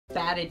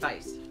Bad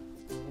advice.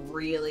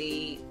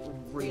 Really,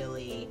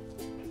 really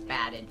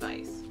bad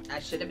advice. I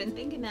should have been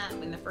thinking that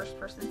when the first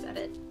person said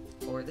it,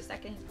 or the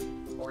second,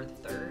 or the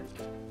third,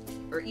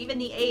 or even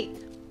the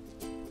eighth.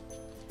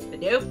 But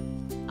nope,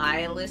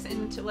 I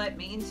listened to what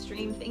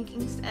mainstream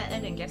thinking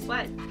said, and guess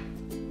what?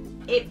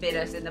 It bit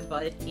us in the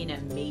butt in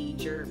a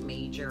major,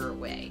 major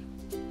way.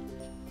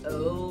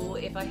 Oh,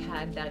 if I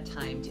had that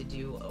time to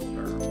do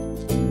over.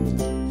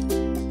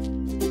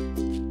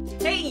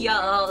 Hey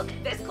y'all,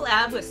 this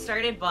collab was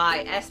started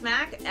by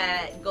SMAC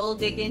at Gold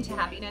Dig Into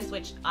Happiness,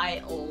 which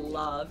I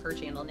love her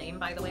channel name,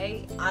 by the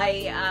way.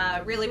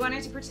 I really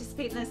wanted to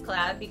participate in this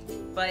collab,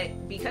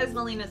 but because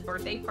Melina's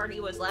birthday party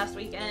was last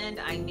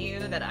weekend, I knew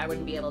that I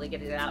wouldn't be able to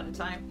get it out in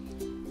time.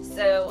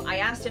 So I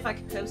asked if I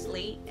could post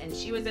late, and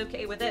she was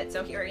okay with it.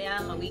 So here I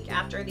am a week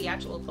after the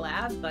actual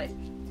collab, but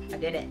I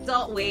did it. As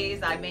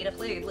always, I made a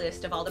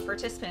playlist of all the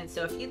participants.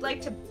 So if you'd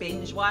like to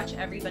binge watch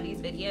everybody's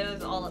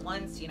videos all at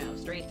once, you know,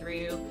 straight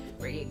through,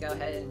 where you go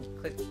ahead and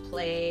click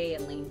play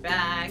and lean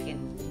back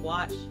and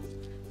watch,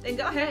 then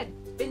go ahead,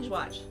 binge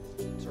watch.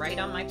 It's right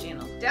on my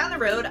channel. Down the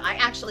road, I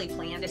actually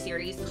planned a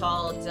series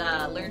called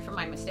Learn From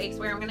My Mistakes,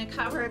 where I'm going to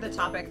cover the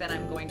topic that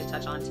I'm going to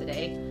touch on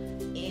today.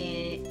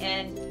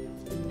 And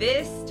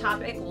this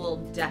topic will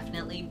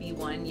definitely be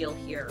one you'll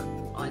hear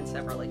on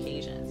several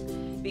occasions,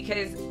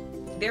 because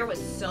there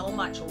was so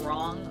much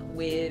wrong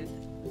with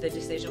the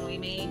decision we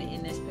made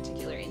in this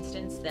particular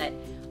instance that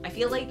I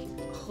feel like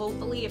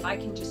hopefully if I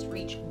can just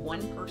reach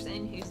one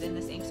person who's in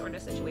the same sort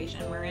of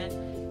situation we're in,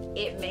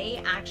 it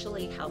may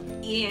actually help.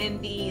 In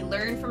the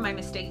Learn From My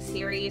Mistakes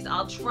series,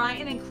 I'll try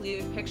and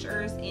include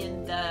pictures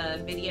in the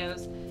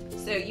videos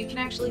so you can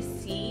actually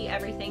see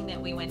everything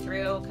that we went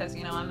through, because,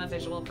 you know, I'm a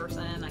visual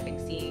person. I think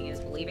seeing is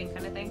believing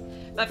kind of thing.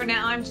 But for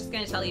now, I'm just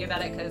going to tell you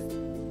about it because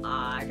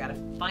I gotta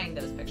find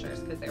those pictures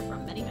because they're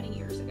from many, many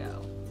years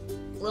ago.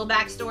 Little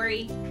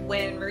backstory: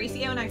 when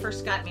Mauricio and I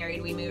first got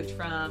married, we moved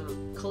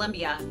from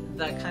Colombia,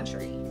 the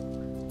country,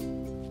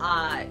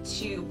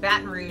 to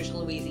Baton Rouge,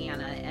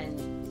 Louisiana, and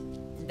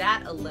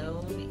that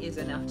alone is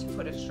enough to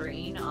put a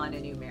strain on a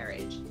new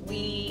marriage.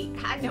 We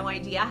had no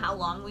idea how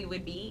long we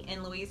would be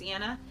in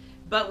Louisiana,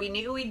 but we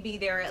knew we'd be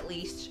there at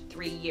least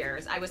 3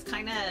 years. I was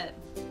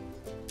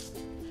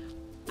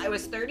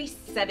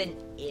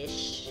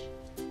 37-ish.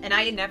 And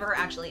I had never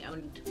actually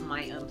owned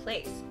my own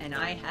place, and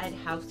I had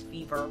house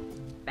fever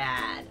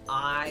bad.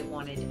 I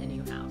wanted a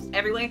new house.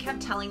 Everyone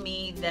kept telling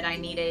me that I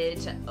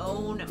needed to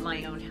own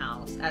my own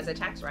house as a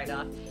tax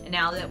write-off, and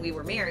now that we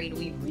were married,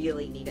 we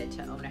really needed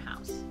to own a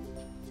house.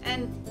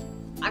 And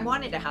I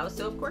wanted a house,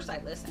 so of course I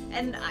listened.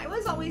 And I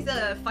was always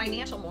a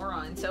financial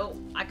moron, so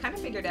I kind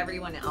of figured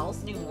everyone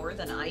else knew more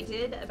than I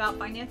did about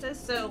finances,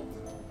 so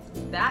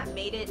that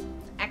made it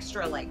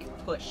extra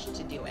push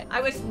to do it. I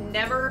was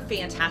never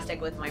fantastic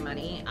with my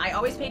money. I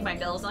always paid my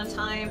bills on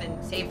time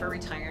and saved for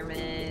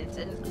retirement,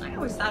 and I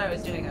always thought I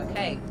was doing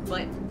okay,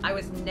 but I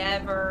was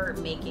never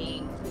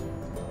making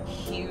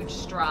huge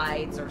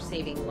strides or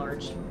saving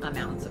large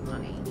amounts of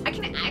money. I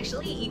can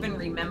actually even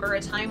remember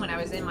a time when I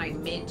was in my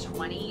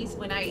mid-20s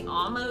when I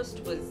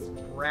almost was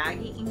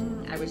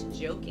bragging. I was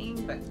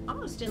joking, but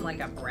almost in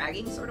a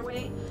bragging sort of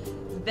way,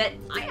 that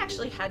I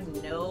actually had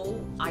no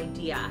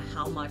idea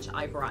how much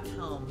I brought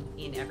home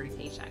in every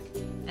paycheck,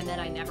 and that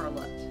I never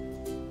looked.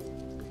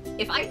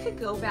 If I could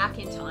go back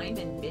in time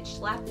and bitch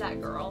slap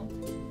that girl,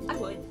 I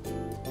would.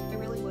 I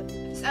really would.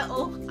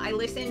 So I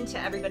listened to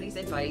everybody's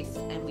advice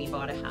and we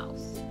bought a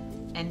house.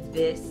 And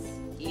this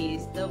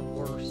is the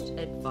worst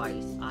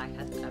advice I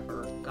have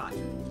ever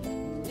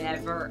gotten.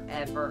 Never,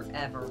 ever,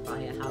 ever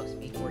buy a house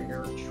before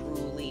you're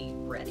truly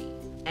ready.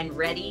 And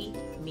ready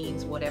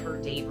means whatever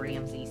Dave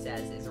Ramsey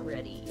says is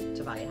ready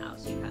to buy a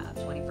house. You have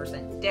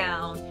 20%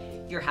 down,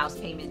 your house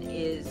payment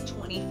is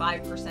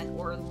 25%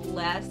 or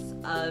less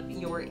of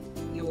your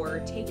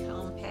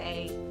take-home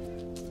pay.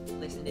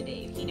 Listen to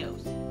Dave, he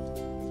knows.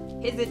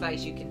 His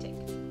advice you can take.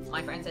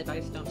 My friend's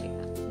advice, don't take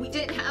that. We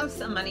did have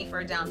some money for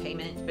a down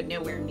payment, but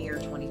nowhere near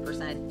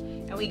 20%,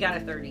 and we got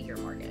a 30-year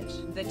mortgage.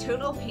 The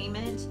total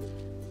payment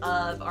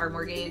of our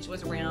mortgage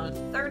was around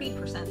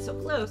 30%, so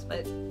close,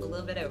 but a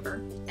little bit over.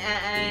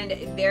 And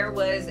there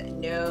was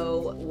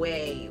no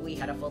way we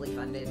had a fully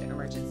funded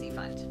emergency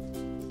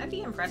fund. I'd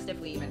be impressed if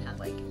we even had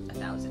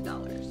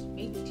 $1,000,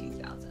 maybe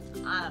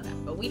 $2,000. I don't know,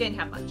 but we didn't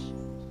have much.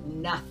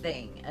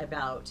 Nothing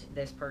about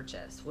this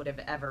purchase would have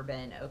ever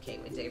been okay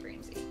with Dave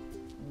Ramsey.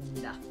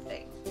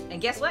 Nothing.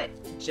 And guess what?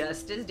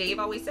 Just as Dave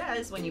always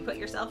says, when you put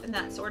yourself in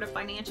that sort of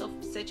financial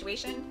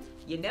situation,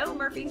 you know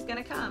Murphy's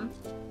gonna come.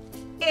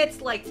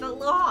 It's like the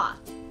law.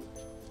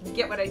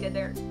 Get what I did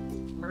there?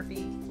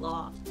 Murphy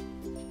Law.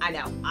 I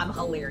know, I'm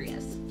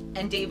hilarious.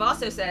 And Dave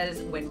also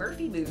says when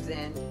Murphy moves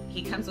in,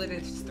 he comes with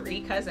his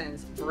 3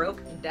 cousins,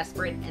 broke,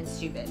 desperate, and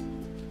stupid.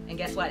 And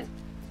guess what?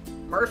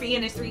 Murphy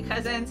and his 3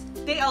 cousins,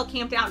 they all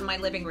camped out in my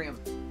living room.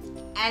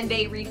 And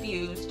they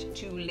refused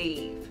to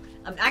leave.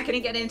 I'm not going to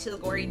get into the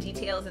gory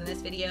details in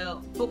this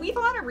video, but we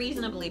bought a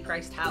reasonably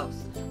priced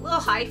house. A little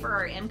high for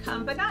our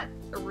income, but not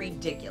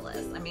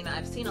ridiculous. I mean,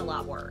 I've seen a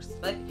lot worse,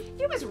 but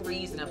it was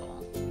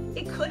reasonable.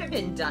 it could have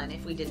been done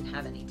if we didn't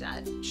have any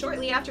debt.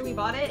 Shortly after we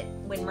bought it,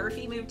 when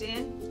Murphy moved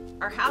in,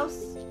 our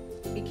house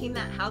became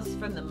that house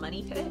from the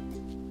Money Pit.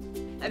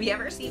 Have you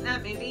ever seen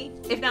that movie?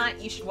 If not,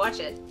 you should watch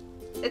it.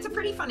 It's a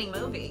pretty funny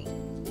movie,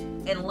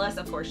 unless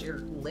of course you're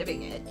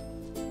living it.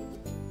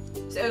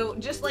 So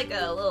just like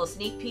a little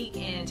sneak peek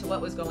into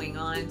what was going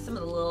on, some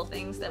of the little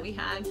things that we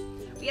had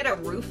a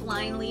roof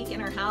line leak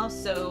in our house,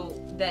 so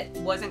that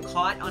wasn't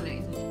caught on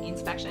an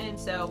inspection.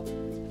 So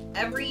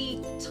every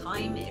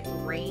time it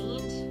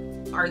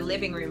rained, our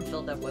living room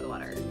filled up with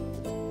water.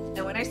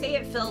 And when I say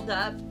it filled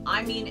up,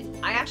 I mean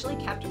I actually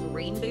kept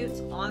rain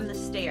boots on the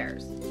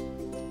stairs,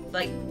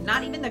 like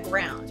not even the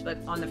ground, but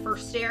on the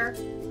first stair.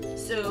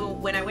 So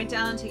when I went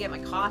down to get my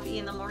coffee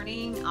in the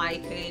morning, I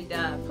could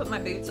put my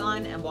boots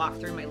on and walk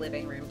through my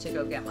living room to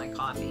go get my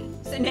coffee.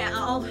 So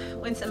now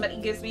when somebody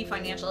gives me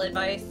financial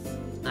advice,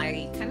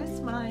 I kind of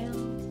smile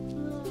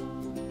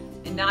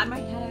and nod my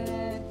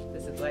head.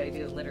 This is what I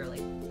do, literally.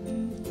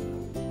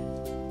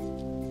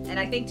 And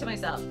I think to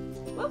myself,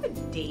 what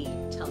would Dave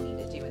tell me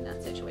to do in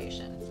that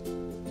situation?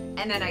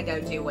 And then I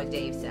go do what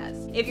Dave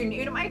says. If you're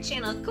new to my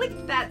channel, click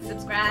that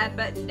subscribe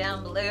button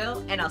down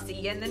below, and I'll see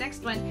you in the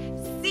next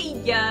one. See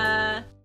ya!